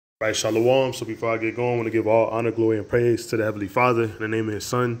Right, Shalom. So before I get going, I want to give all honor, glory, and praise to the Heavenly Father in the name of His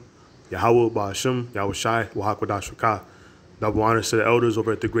Son, Yahweh, Ba'ashem, Yahweh Shai, Wahakwadah Shukah. Double honors to the elders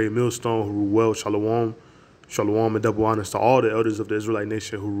over at the Great Millstone who rule well, Shalom. Shalom, and double honors to all the elders of the Israelite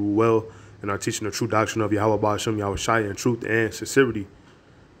nation who rule well and are teaching the true doctrine of Yahweh, Ba'ashem, Yahweh Shai in truth and sincerity.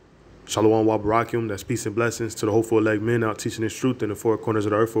 Shalom, wa barakim, that's peace and blessings to the hopeful elect men out teaching this truth in the four corners of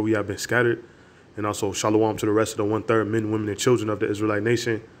the earth where we have been scattered. And also shalom to the rest of the one-third men, women, and children of the Israelite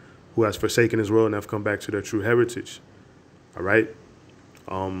nation who has forsaken his world and have come back to their true heritage. All right.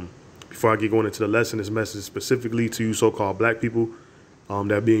 Before I get going into the lesson, this message is specifically to you so-called black people,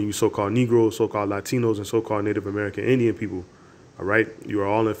 that being you so-called Negroes, so-called Latinos, and so-called Native American Indian people. All right. You are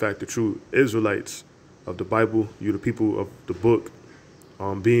all, in fact, the true Israelites of the Bible. You're the people of the book,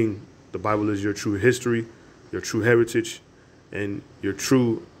 being the Bible is your true history, your true heritage, and your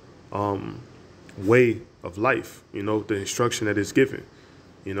true way of life, you know, the instruction that is given.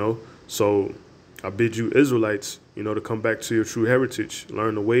 You know, so I bid you Israelites, you know, to come back to your true heritage,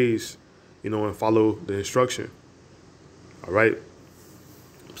 learn the ways, you know, and follow the instruction. All right.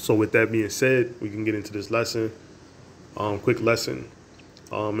 So with that being said, we can get into this lesson, quick lesson.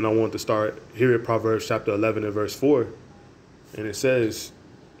 And I want to start here at Proverbs chapter 11 and verse 4. And it says,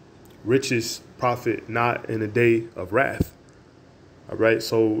 riches profit not in a day of wrath. All right.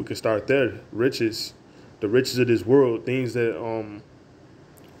 So we can start there. Riches, the riches of this world, things that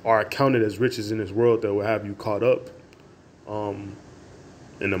are accounted as riches in this world that will have you caught up in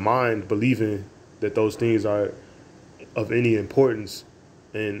the mind, believing that those things are of any importance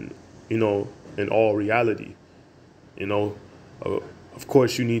and, you know, in all reality. You know, of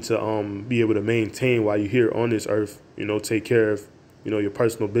course, you need to be able to maintain while you're here on this earth, you know, take care of, you know, your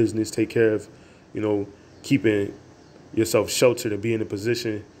personal business, take care of, you know, keeping yourself sheltered and be in a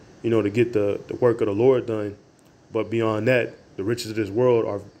position, you know, to get the work of the Lord done. But beyond that, the riches of this world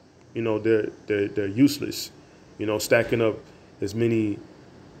are, you know, they're useless. You know, stacking up as many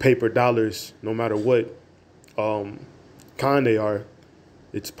paper dollars, no matter what kind they are,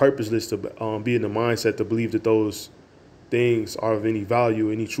 it's purposeless to be in the mindset to believe that those things are of any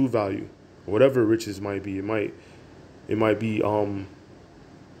value, any true value, whatever riches might be. It might be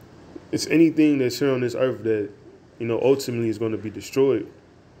it's anything that's here on this earth that, you know, ultimately is going to be destroyed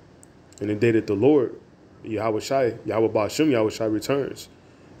in the day that the Lord, Yahweh Shai, Yahweh Ba'ashem, Yahweh Shai returns,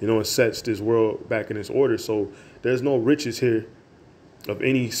 you know, and sets this world back in its order. So there's no riches here of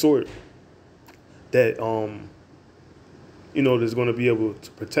any sort that, you know, that's going to be able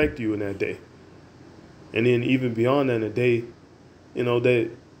to protect you in that day. And then even beyond that, in a day, you know, that,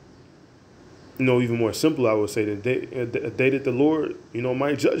 you know, even more simple, I would say, a day that the Lord, you know,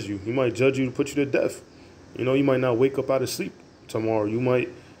 might judge you. He might judge you to put you to death. You know, you might not wake up out of sleep tomorrow. You might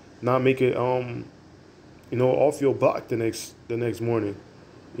not make it, you know, off your block the next morning.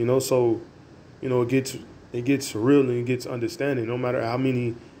 You know, so, you know, it gets real and it gets understanding. No matter how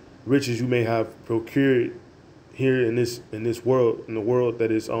many riches you may have procured here in this world, in the world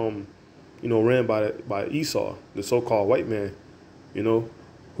that is, you know, ran by Esau, the so-called white man, you know,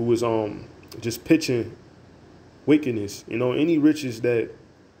 who was just pitching wickedness. You know, any riches that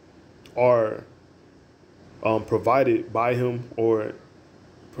are provided by him or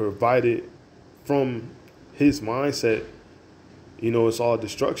provided from his mindset, you know, it's all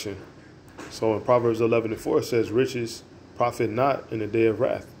destruction. So in Proverbs 11 and 4, it says, riches profit not in the day of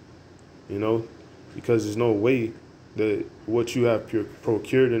wrath, you know, because there's no way that what you have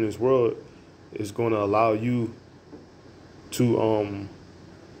procured in this world is going to allow you to, you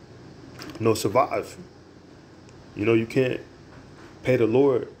know, survive. You know, you can't pay the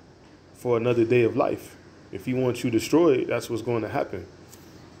Lord for another day of life. If he wants you destroyed, that's what's going to happen.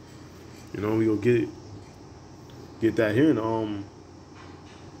 You know, we'll get that here in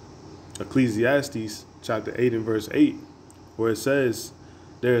Ecclesiastes chapter 8 and verse 8, where it says,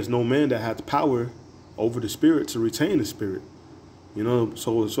 there is no man that hath power over the spirit to retain the spirit. You know,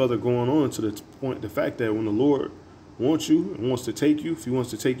 so it's further going on to the point, the fact that when the Lord wants you and wants to take you, if he wants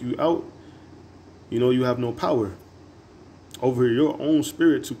to take you out, you know, you have no power over your own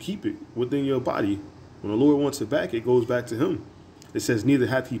spirit to keep it within your body. When the Lord wants it back, it goes back to him. It says, neither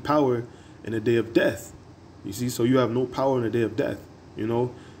hath he power in the day of death. You see, so you have no power in the day of death. You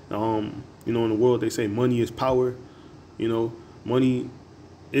know, you know, in the world, they say money is power. You know, money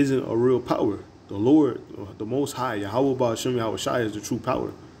isn't a real power. The Lord, the Most High, Yahweh Ba'ashem, Yahweh Shai is the true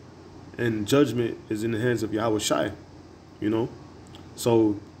power. And judgment is in the hands of Yahweh Shai, you know.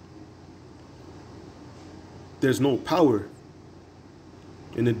 So there's no power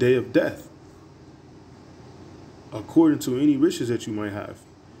in the day of death, according to any riches that you might have.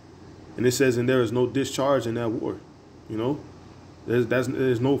 And it says, and there is no discharge in that war, you know.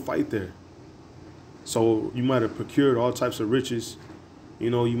 There's no fight there. So you might have procured all types of riches. You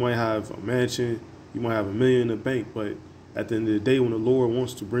know, you might have a mansion, you might have $1 million in the bank, but at the end of the day, when the Lord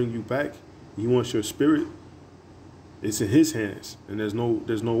wants to bring you back, He wants your spirit, it's in His hands, and there's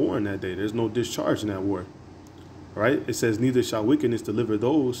no war in that day. There's no discharge in that war, right? It says, neither shall wickedness deliver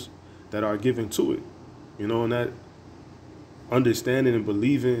those that are given to it. You know, and that understanding and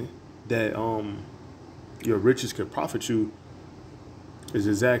believing that your riches can profit you is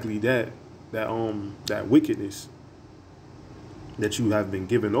exactly that wickedness that you have been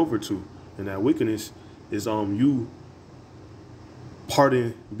given over to. And that wickedness is you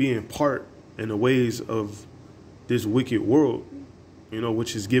being part in the ways of this wicked world, you know,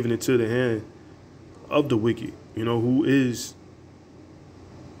 which is given into the hand of the wicked, you know, who is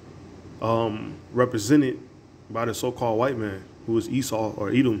represented by the so-called white man, who is Esau or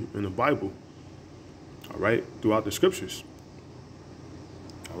Edom in the Bible, all right, throughout the scriptures,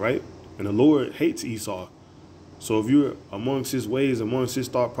 all right? And the Lord hates Esau. So if you're amongst his ways, amongst his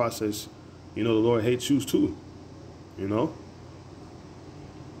thought process, you know, the Lord hates you too, you know?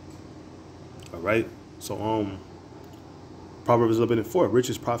 All right? So Proverbs 11:4,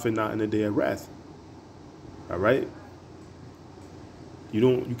 riches profit not in the day of wrath. All right?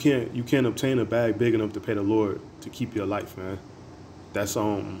 You can't obtain a bag big enough to pay the Lord to keep your life, man. That's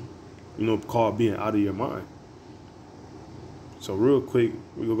you know, called being out of your mind. So real quick,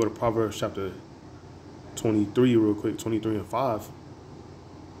 we're gonna go to Proverbs chapter 23 real quick, 23:5.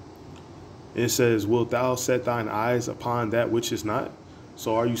 It says, wilt thou set thine eyes upon that which is not?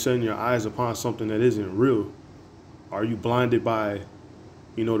 So are you setting your eyes upon something that isn't real? Are you blinded by,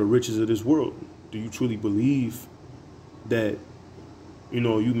 you know, the riches of this world? Do you truly believe that, you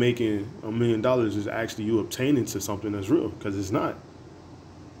know, you making $1 million is actually you obtaining to something that's real? Because it's not.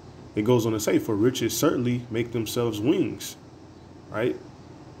 It goes on to say, for riches certainly make themselves wings, right?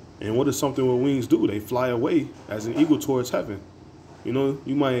 And what does something with wings do? They fly away as an eagle towards heaven. You know,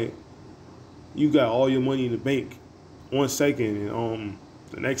 you got all your money in the bank 1 second, and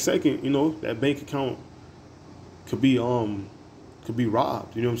the next second, you know, that bank account could be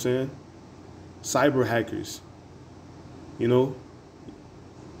robbed. You know what I'm saying? Cyber hackers. You know,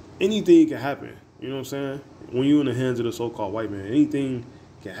 anything can happen. You know what I'm saying? When you're in the hands of the so-called white man, anything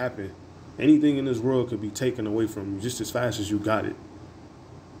can happen. Anything in this world could be taken away from you just as fast as you got it.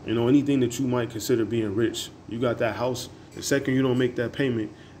 You know, anything that you might consider being rich, you got that house, the second you don't make that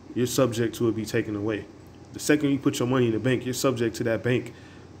payment, you're subject to it be taken away. The second you put your money in the bank, you're subject to that bank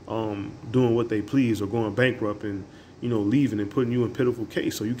doing what they please or going bankrupt and, you know, leaving and putting you in pitiful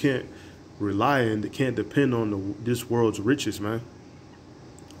case. So you can't rely and can't depend on this world's riches, man.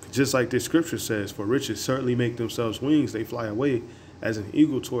 Just like this scripture says, for riches certainly make themselves wings, they fly away as an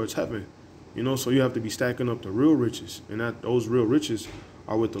eagle towards heaven. You know, so you have to be stacking up the real riches, and those real riches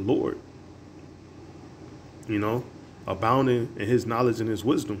are with the Lord. You know, abounding in His knowledge and His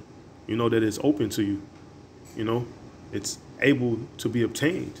wisdom, you know, that is open to you. You know, it's able to be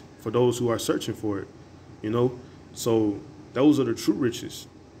obtained for those who are searching for it. You know, so those are the true riches,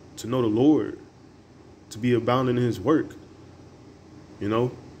 to know the Lord, to be abounding in His work. You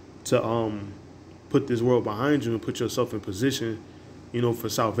know, to put this world behind you and put yourself in position, you know, for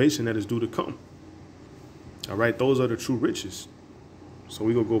salvation that is due to come. All right, those are the true riches. So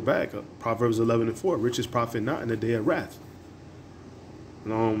we gonna go back. Proverbs 11:4, riches profit not in the day of wrath.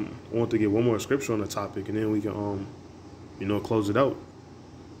 And I want to get one more scripture on the topic, and then we can you know, close it out.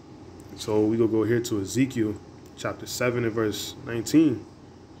 So we gonna go here to Ezekiel chapter 7 and verse 19.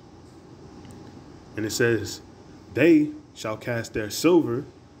 And it says, they shall cast their silver,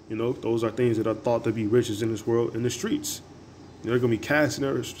 you know, those are things that are thought to be riches in this world, in the streets. They're going to be casting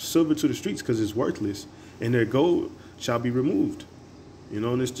their silver to the streets because it's worthless, and their gold shall be removed. You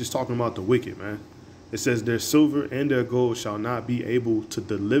know, and it's just talking about the wicked, man. It says their silver and their gold shall not be able to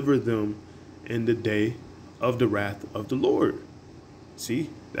deliver them in the day of the wrath of the Lord. See,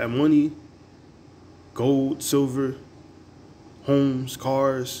 that money, gold, silver, homes,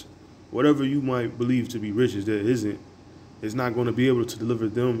 cars, whatever you might believe to be riches that isn't, is not going to be able to deliver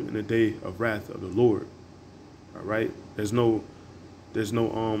them in the day of wrath of the Lord. All right? There's no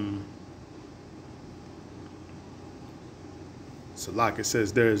Salak, it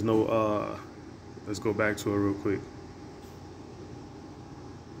says there is no let's go back to it real quick.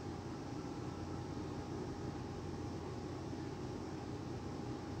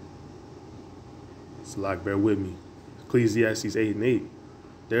 Salak, bear with me. Ecclesiastes 8:8.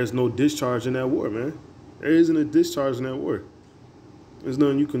 There's no discharge in that war, man. There isn't a discharge in that war. There's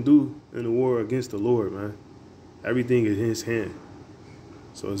nothing you can do in the war against the Lord, man. Everything is in His hand.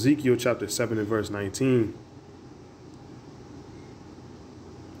 So Ezekiel chapter 7 and verse 19.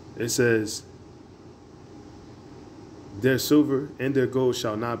 It says, their silver and their gold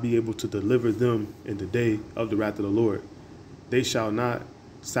shall not be able to deliver them in the day of the wrath of the Lord. They shall not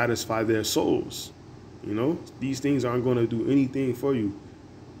satisfy their souls. You know, these things aren't going to do anything for you.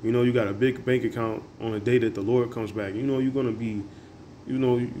 You know, you got a big bank account on the day that the Lord comes back. You know, you're going to be, you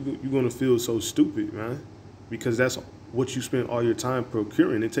know, you're going to feel so stupid, man, because that's what you spend all your time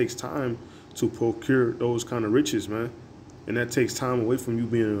procuring. It takes time to procure those kind of riches, man. And that takes time away from you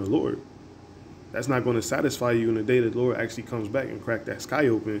being in the Lord. That's not going to satisfy you in the day that the Lord actually comes back and crack that sky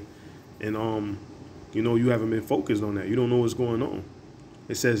open. And, you know, you haven't been focused on that. You don't know what's going on.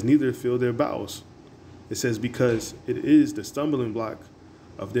 It says, neither fill their bowels. It says, because it is the stumbling block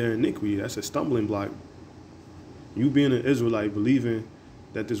of their iniquity. That's a stumbling block. You being an Israelite, believing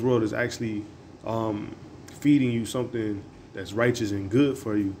that this world is actually feeding you something that's righteous and good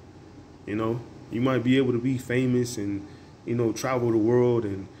for you. You know, you might be able to be famous and, you know, travel the world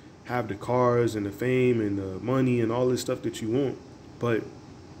and have the cars and the fame and the money and all this stuff that you want. But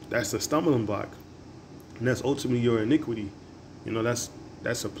that's a stumbling block. And that's ultimately your iniquity. You know, that's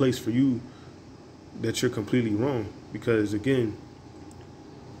a place for you that you're completely wrong. Because again,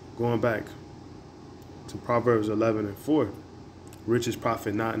 going back to Proverbs 11:4, riches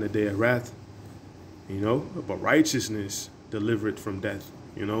profit not in the day of wrath, you know, but righteousness delivereth from death,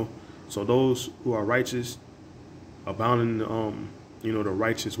 you know. So those who are righteous, abounding you know, the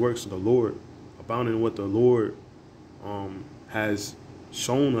righteous works of the Lord, abounding what the Lord has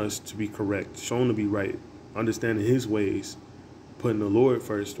shown us to be correct, shown to be right, understanding his ways, putting the Lord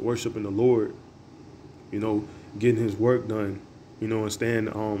first, worshiping the Lord, you know, getting his work done, you know, and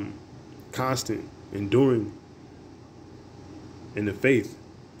staying constant, enduring in the faith.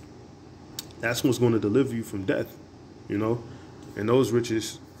 That's what's going to deliver you from death, you know. And those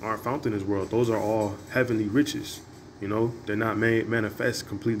riches aren't found in this world. Those are all heavenly riches. You know, they're not manifest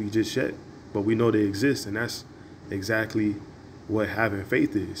completely just yet, but we know they exist, and that's exactly what having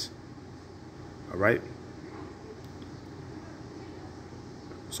faith is. All right.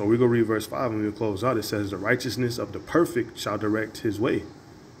 So we go read verse 5 and we'll close out. It says, the righteousness of the perfect shall direct his way.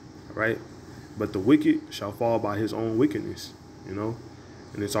 All right. But the wicked shall fall by his own wickedness, you know,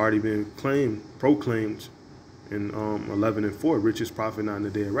 and it's already been proclaimed in 11:4, riches profit not in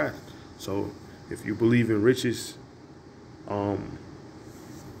the day of wrath. So if you believe in riches,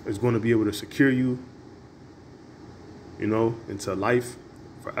 is going to be able to secure you, you know, into life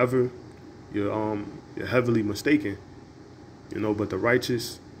forever, you're heavily mistaken, you know. But the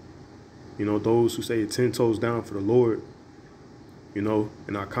righteous, you know, those who say 10 toes down for the Lord, you know,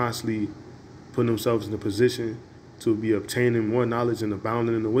 and are constantly putting themselves in a position to be obtaining more knowledge and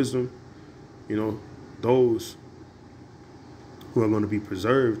abounding in the wisdom, you know, those who are going to be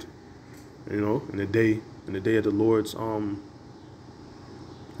preserved, you know, in the day of the Lord's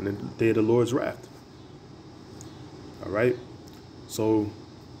in the day of the Lord's wrath. All right. So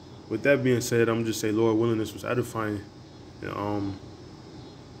with that being said, I'm just say, Lord willing, this was edifying. And,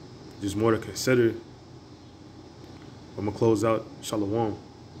 just more to consider. I'm gonna close out. Shalom.